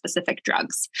like for specific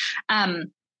drugs.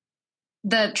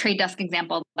 The Trade Desk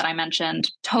example that I mentioned,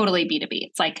 totally B2B.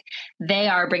 It's like they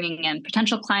are bringing in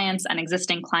potential clients and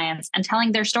existing clients and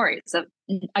telling their stories of,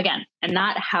 again, and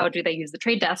not how do they use the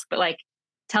Trade Desk, but like,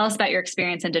 tell us about your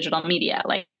experience in digital media.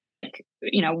 Like,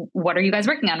 what are you guys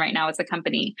working on right now as a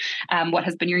company? What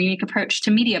has been your unique approach to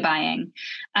media buying?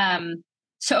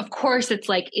 So of course it's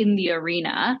like in the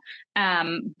arena,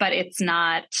 but it's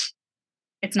not,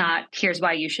 here's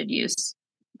why you should use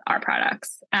our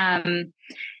products.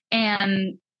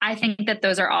 And I think that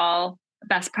those are all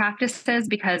best practices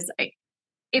because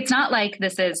it's not like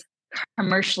this is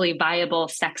commercially viable,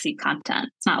 sexy content.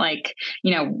 It's not like,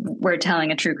 we're telling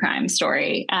a true crime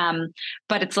story.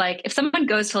 But it's like, if someone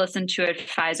goes to listen to a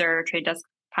Pfizer or Trade Desk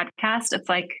podcast, it's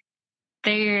like,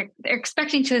 they're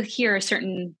expecting to hear a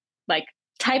certain like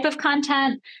type of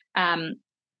content,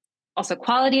 also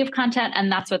quality of content, and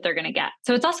that's what they're going to get.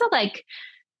 So it's also like,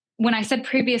 when I said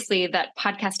previously that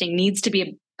podcasting needs to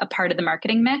be a part of the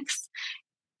marketing mix,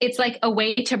 it's like a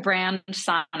way to brand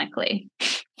sonically.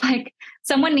 Like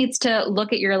someone needs to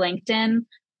look at your LinkedIn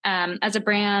as a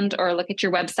brand, or look at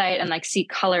your website and like see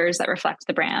colors that reflect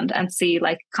the brand and see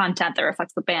like content that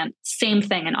reflects the brand. Same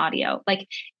thing in audio. Like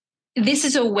this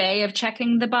is a way of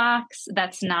checking the box.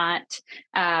 That's not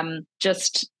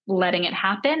just letting it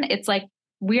happen. It's like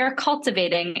we are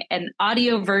cultivating an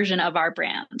audio version of our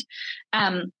brand.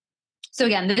 So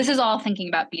again, this is all thinking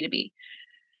about B2B.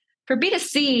 For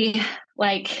B2C,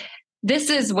 like this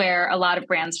is where a lot of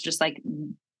brands just like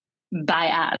buy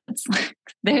ads.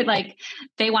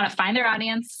 They want to find their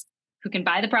audience who can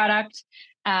buy the product.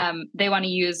 They want to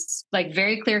use like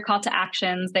very clear call to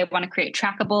actions. They want to create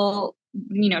trackable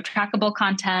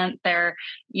content. They're,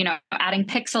 adding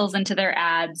pixels into their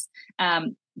ads.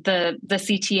 The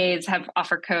CTAs have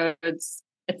offer codes,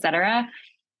 etc.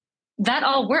 That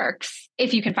all works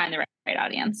if you can find the right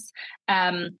audience.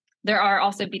 There are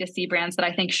also B2C brands that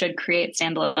I think should create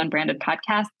standalone branded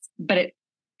podcasts, but it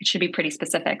should be pretty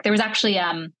specific. There was actually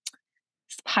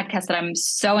this podcast that I'm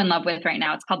so in love with right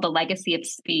now. It's called The Legacy of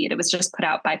Speed. It was just put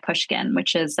out by Pushkin,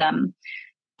 which is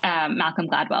Malcolm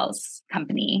Gladwell's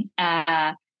company.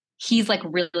 He's like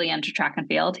really into track and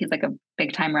field. He's like a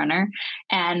big time runner.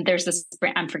 And there's this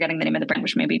brand, I'm forgetting the name of the brand,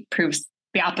 which maybe proves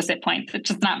the opposite point. It's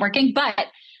just not working. But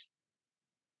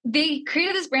they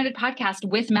created this branded podcast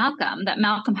with Malcolm that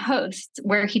Malcolm hosts,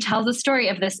 where he tells the story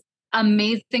of this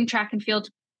amazing track and field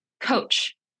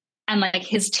coach and like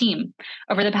his team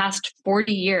over the past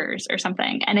 40 years or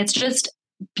something. And it's just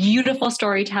beautiful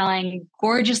storytelling,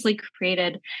 gorgeously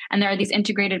created. And there are these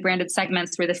integrated branded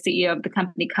segments where the CEO of the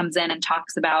company comes in and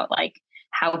talks about like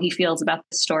how he feels about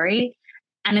the story.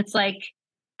 And it's like,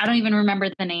 I don't even remember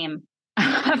the name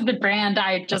of the brand.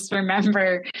 I just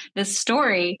remember this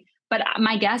story. But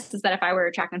my guess is that if I were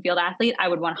a track and field athlete, I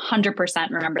would 100%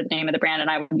 remember the name of the brand and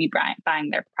I would be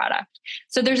buying their product.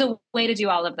 So there's a way to do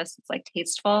all of this. It's like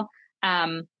tasteful.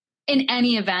 In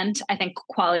any event, I think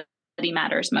quality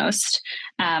matters most.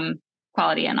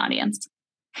 Quality and audience.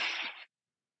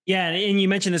 Yeah. And you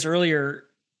mentioned this earlier.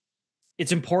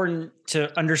 It's important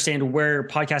to understand where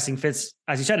podcasting fits,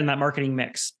 as you said, in that marketing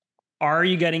mix. Are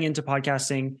you getting into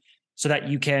podcasting so that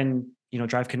you can,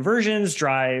 drive conversions,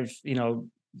 drive,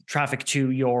 traffic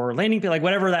to your landing page, like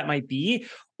whatever that might be?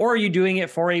 Or are you doing it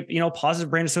for a,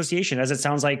 positive brand association, as it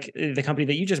sounds like the company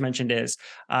that you just mentioned is?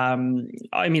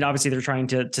 Obviously they're trying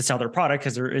to sell their product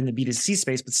because they're in the B2C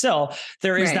space, but still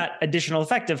there is that additional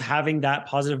effect of having that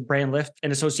positive brand lift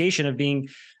and association of being,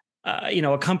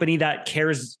 a company that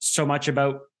cares so much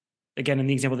about, again, in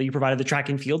the example that you provided, the track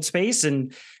and field space.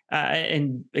 And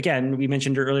again, we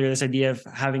mentioned earlier this idea of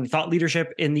having thought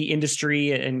leadership in the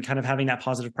industry and kind of having that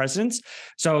positive presence.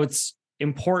 So it's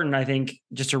important, I think,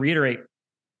 just to reiterate,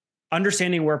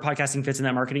 understanding where podcasting fits in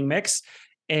that marketing mix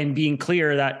and being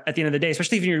clear that at the end of the day,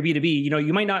 especially if you're B2B,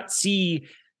 you might not see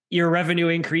your revenue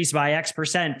increase by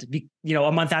X%,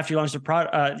 a month after you launch your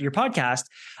podcast,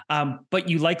 but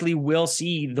you likely will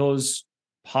see those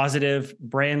positive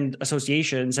brand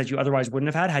associations that you otherwise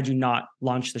wouldn't have had you not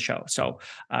launched the show. So,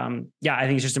 I think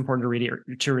it's just important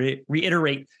to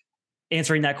reiterate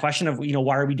answering that question of,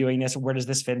 why are we doing this? Where does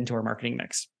this fit into our marketing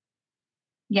mix?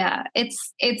 Yeah,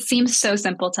 it seems so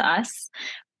simple to us,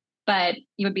 but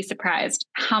you would be surprised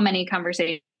how many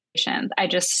conversations I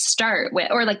just start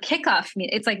with, or like kickoff.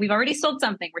 It's like, we've already sold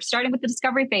something. We're starting with the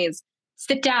discovery phase,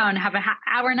 sit down, have an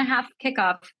hour and a half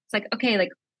kickoff. It's like, okay,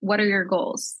 like, what are your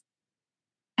goals?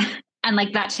 And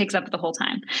like that takes up the whole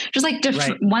time. Just like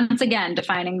once again,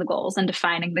 defining the goals and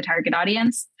defining the target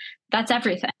audience. That's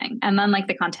everything. And then like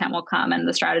the content will come and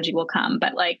the strategy will come.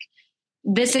 But like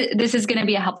this is going to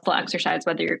be a helpful exercise,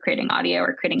 whether you're creating audio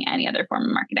or creating any other form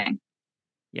of marketing.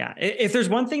 Yeah. If there's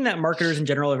one thing that marketers in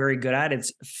general are very good at,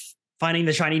 it's finding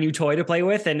the shiny new toy to play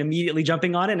with and immediately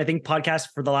jumping on it. And I think podcast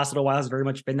for the last little while has very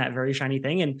much been that very shiny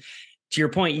thing. And to your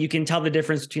point, you can tell the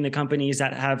difference between the companies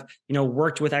that have,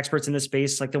 worked with experts in this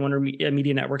space, like the Wonder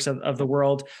Media Networks of the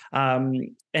world,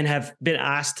 and have been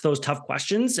asked those tough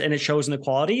questions, and it shows in the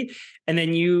quality. And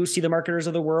then you see the marketers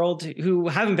of the world who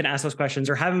haven't been asked those questions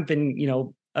or haven't been,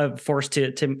 forced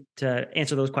to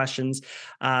answer those questions,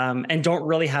 and don't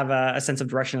really have a sense of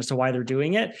direction as to why they're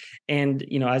doing it. And,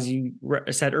 as you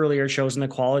said earlier, it shows in the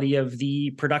quality of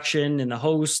the production and the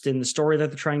host and the story that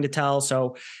they're trying to tell.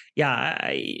 So yeah,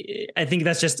 I think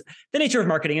that's just the nature of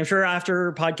marketing. I'm sure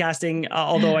after podcasting,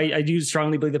 although I do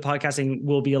strongly believe that podcasting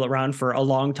will be around for a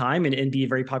long time and be a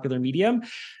very popular medium,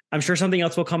 I'm sure something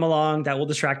else will come along that will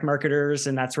distract marketers,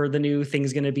 and that's where the new thing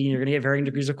is going to be. You're going to get varying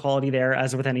degrees of quality there,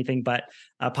 as with anything. But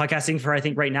podcasting, for I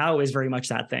think right now, is very much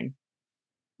that thing.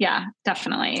 Yeah,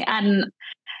 definitely. And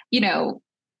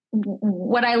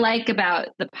what I like about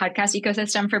the podcast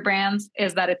ecosystem for brands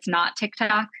is that it's not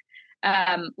TikTok.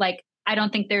 I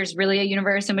don't think there's really a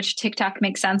universe in which TikTok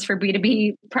makes sense for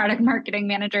B2B product marketing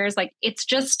managers. Like it's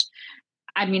just,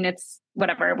 it's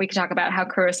whatever, we could talk about how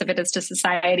corrosive it is to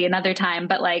society another time,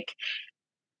 but like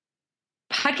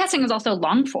podcasting is also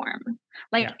long form.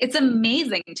 Like it's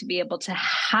amazing to be able to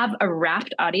have a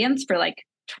wrapped audience for like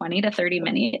 20 to 30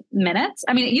 minutes.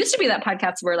 I mean, it used to be that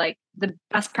podcasts were like the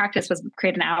best practice was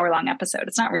create an hour-long episode.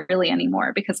 It's not really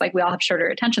anymore because like we all have shorter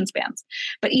attention spans.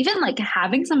 But even like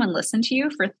having someone listen to you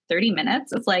for 30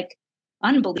 minutes is like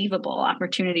unbelievable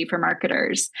opportunity for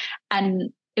marketers.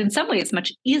 And in some ways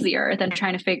much easier than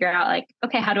trying to figure out like,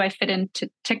 okay, how do I fit into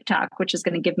TikTok, which is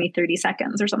going to give me 30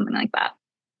 seconds or something like that.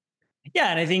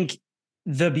 Yeah. And I think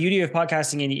the beauty of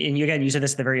podcasting, and you, again, you said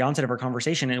this at the very onset of our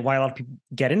conversation, and why a lot of people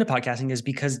get into podcasting is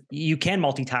because you can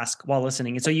multitask while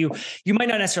listening. And so you might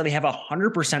not necessarily have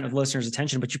 100% of listeners'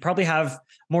 attention, but you probably have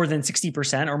more than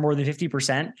 60% or more than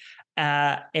 50%.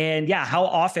 And yeah, how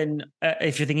often,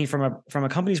 if you're thinking from a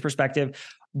company's perspective,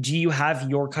 do you have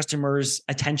your customers'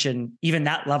 attention, even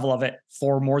that level of it,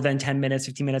 for more than 10 minutes,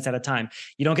 15 minutes at a time?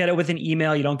 You don't get it with an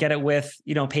email. You don't get it with,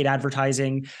 paid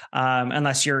advertising,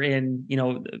 unless you're in,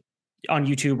 on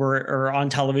YouTube or on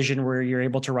television where you're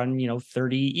able to run,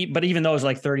 30, but even those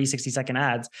like 30, 60-second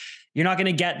ads, you're not going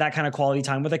to get that kind of quality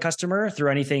time with a customer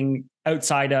through anything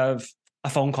outside of a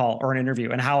phone call or an interview.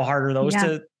 And how hard are those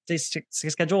to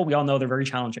schedule? We all know they're very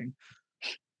challenging.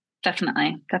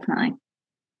 Definitely.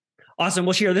 Awesome.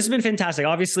 Well, Shira, this has been fantastic.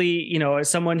 Obviously,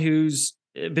 as someone who's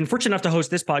been fortunate enough to host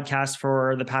this podcast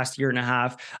for the past year and a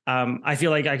half, I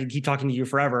feel like I could keep talking to you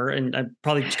forever, and I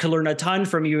probably could learn a ton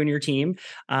from you and your team.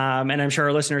 And I'm sure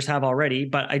our listeners have already,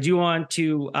 but I do want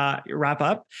to wrap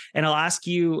up, and I'll ask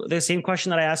you the same question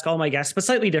that I ask all my guests, but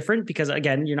slightly different because,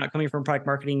 again, you're not coming from a product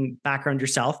marketing background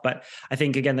yourself, but I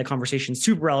think, again, the conversation is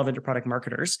super relevant to product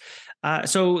marketers.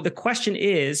 So the question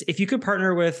is, if you could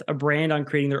partner with a brand on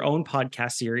creating their own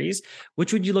podcast series,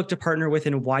 which would you look to partner with,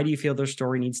 and why do you feel their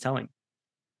story needs telling?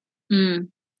 I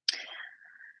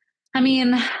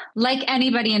mean, like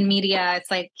anybody in media,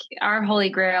 it's like our holy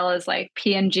grail is like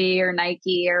P&G or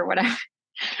Nike or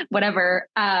whatever.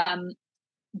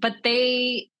 But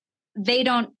they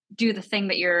don't do the thing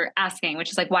that you're asking,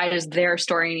 which is like, why does their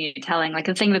story need telling? Like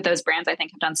the thing that those brands I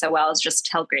think have done so well is just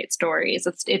tell great stories.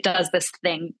 It does this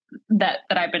thing that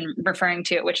I've been referring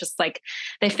to, which is like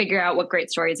they figure out what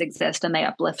great stories exist and they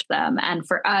uplift them. And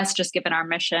for us, just given our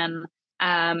mission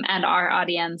and our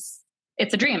audience,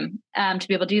 it's a dream to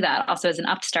be able to do that also as an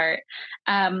upstart.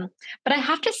 But I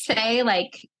have to say,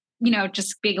 like,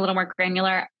 just being a little more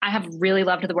granular, I have really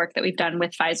loved the work that we've done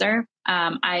with Pfizer.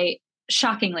 I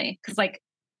shockingly, because like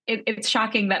it's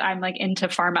shocking that I'm like into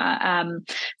pharma.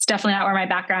 It's definitely not where my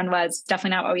background was.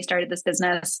 Definitely not why we started this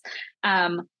business.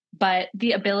 But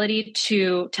the ability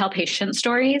to tell patient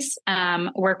stories,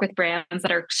 work with brands that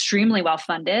are extremely well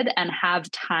funded and have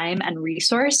time and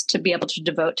resource to be able to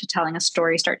devote to telling a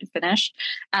story start to finish,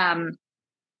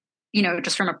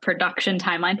 just from a production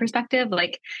timeline perspective,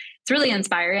 like it's really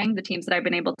inspiring, the teams that I've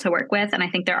been able to work with. And I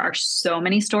think there are so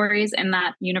many stories in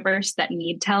that universe that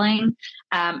need telling,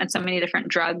 and so many different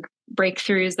drug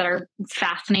breakthroughs that are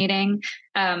fascinating.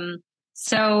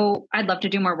 So I'd love to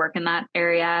do more work in that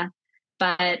area.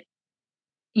 But,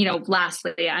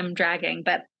 lastly, I'm dragging,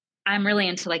 but I'm really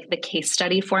into like the case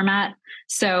study format.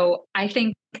 So I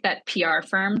think that PR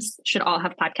firms should all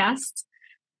have podcasts,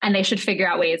 and they should figure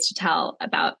out ways to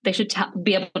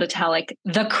be able to tell like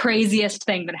the craziest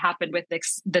thing that happened with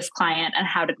this client and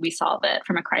how did we solve it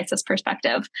from a crisis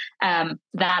perspective.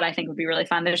 That I think would be really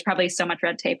fun. There's probably so much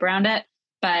red tape around it,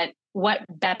 but what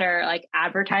better like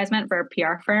advertisement for a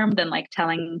PR firm than like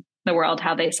telling the world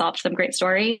how they solved some great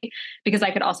story, because I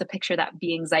could also picture that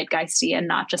being zeitgeisty and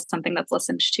not just something that's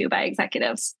listened to by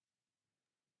executives.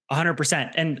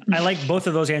 100%. And I like both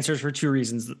of those answers for two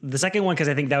reasons. The second one, because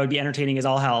I think that would be entertaining as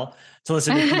all hell to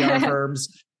listen to PR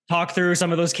firms talk through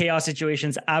some of those chaos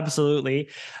situations.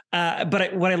 Absolutely.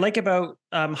 But what I like about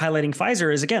highlighting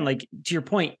Pfizer is, again, like to your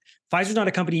point, Pfizer's not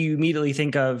a company you immediately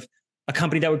think of, a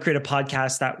company that would create a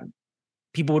podcast that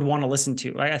people would want to listen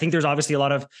to. I think there's obviously a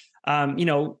lot of,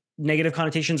 negative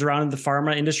connotations around the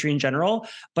pharma industry in general,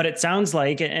 but it sounds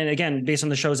like, and again, based on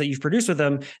the shows that you've produced with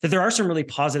them, that there are some really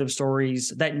positive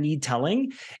stories that need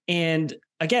telling. And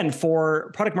again, for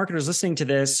product marketers listening to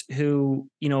this who,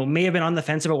 may have been on the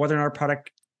fence about whether or not a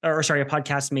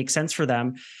podcast makes sense for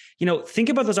them, think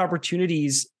about those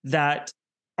opportunities that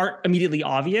aren't immediately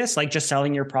obvious, like just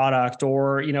selling your product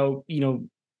or,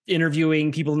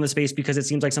 interviewing people in the space because it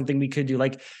seems like something we could do.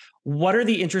 Like, what are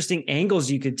the interesting angles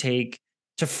you could take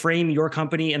to frame your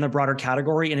company and the broader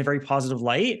category in a very positive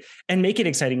light and make it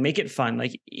exciting, make it fun?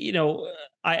 Like,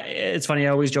 it's funny.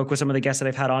 I always joke with some of the guests that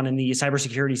I've had on in the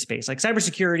cybersecurity space, like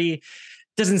cybersecurity,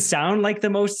 doesn't sound like the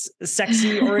most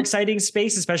sexy or exciting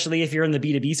space, especially if you're in the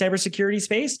B2B cybersecurity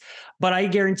space. But I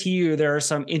guarantee you there are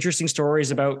some interesting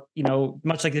stories about,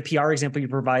 much like the PR example you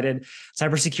provided,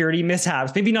 cybersecurity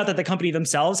mishaps. Maybe not that the company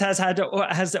themselves has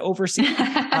to oversee,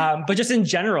 but just in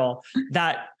general,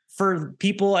 that for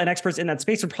people and experts in that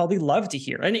space would probably love to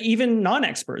hear, and even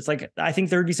non-experts. Like, I think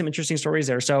there'd be some interesting stories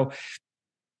there. So,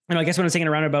 I guess what I'm saying in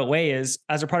a roundabout way is,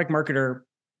 as a product marketer,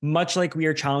 much like we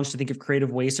are challenged to think of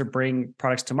creative ways to bring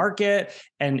products to market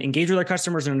and engage with our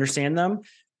customers and understand them,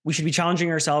 we should be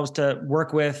challenging ourselves to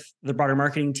work with the broader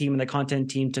marketing team and the content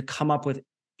team to come up with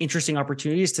interesting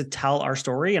opportunities to tell our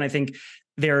story. And I think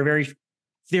there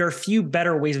are few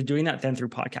better ways of doing that than through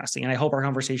podcasting. And I hope our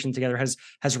conversation together has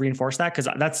reinforced that, because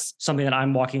that's something that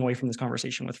I'm walking away from this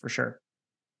conversation with for sure.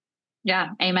 Yeah,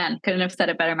 amen. Couldn't have said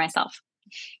it better myself.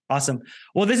 Awesome.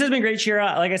 Well, this has been great,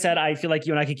 Shira. Like I said, I feel like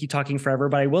you and I could keep talking forever,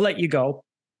 but I will let you go.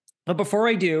 But before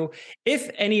I do, if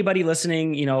anybody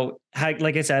listening,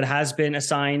 like I said, has been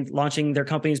assigned launching their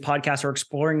company's podcast or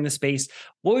exploring the space,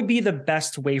 what would be the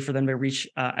best way for them to reach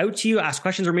out to you, ask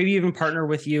questions, or maybe even partner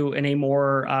with you in a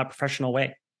more professional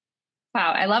way?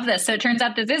 Wow, I love this. So it turns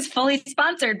out this is fully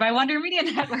sponsored by Wonder Media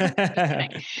Network.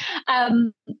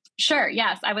 Sure.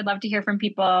 Yes, I would love to hear from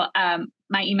people.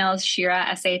 My email is Shira,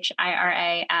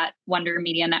 SHIRA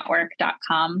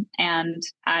 @wondermedianetwork.com. And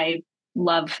I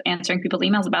love answering people's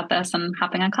emails about this and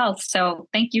hopping on calls. So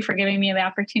thank you for giving me the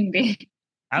opportunity.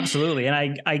 Absolutely.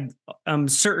 And I am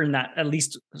certain that at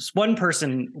least one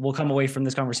person will come away from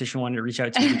this conversation wanting to reach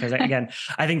out to you, because again,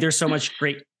 I think there's so much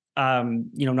great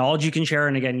knowledge you can share.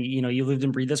 And again, you lived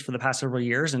and breathed this for the past several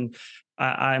years, and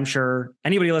I'm sure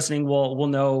anybody listening will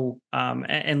know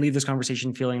and leave this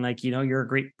conversation feeling like, you're a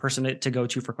great person to go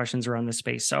to for questions around this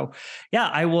space. So yeah,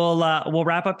 I will, we'll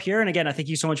wrap up here. And again, I thank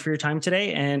you so much for your time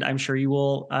today. And I'm sure you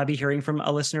will be hearing from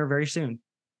a listener very soon.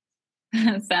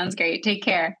 Sounds great. Take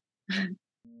care.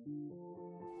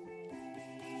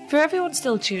 For everyone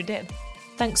still tuned in,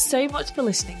 thanks so much for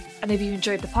listening. And if you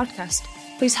enjoyed the podcast,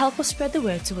 please help us spread the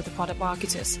word to other product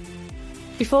marketers.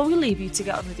 Before we leave you to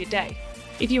get on with your day,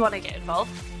 if you want to get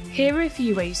involved, here are a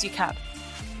few ways you can.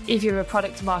 If you're a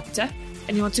product marketer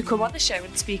and you want to come on the show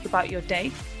and speak about your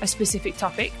day, a specific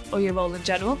topic, or your role in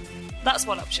general, that's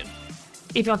one option.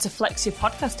 If you want to flex your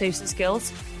podcast hosting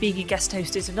skills, being a guest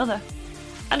host is another.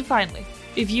 And finally,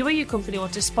 if you or your company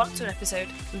want to sponsor an episode,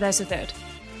 there's a third.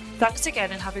 Thanks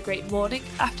again, and have a great morning,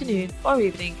 afternoon, or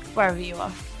evening, wherever you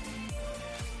are.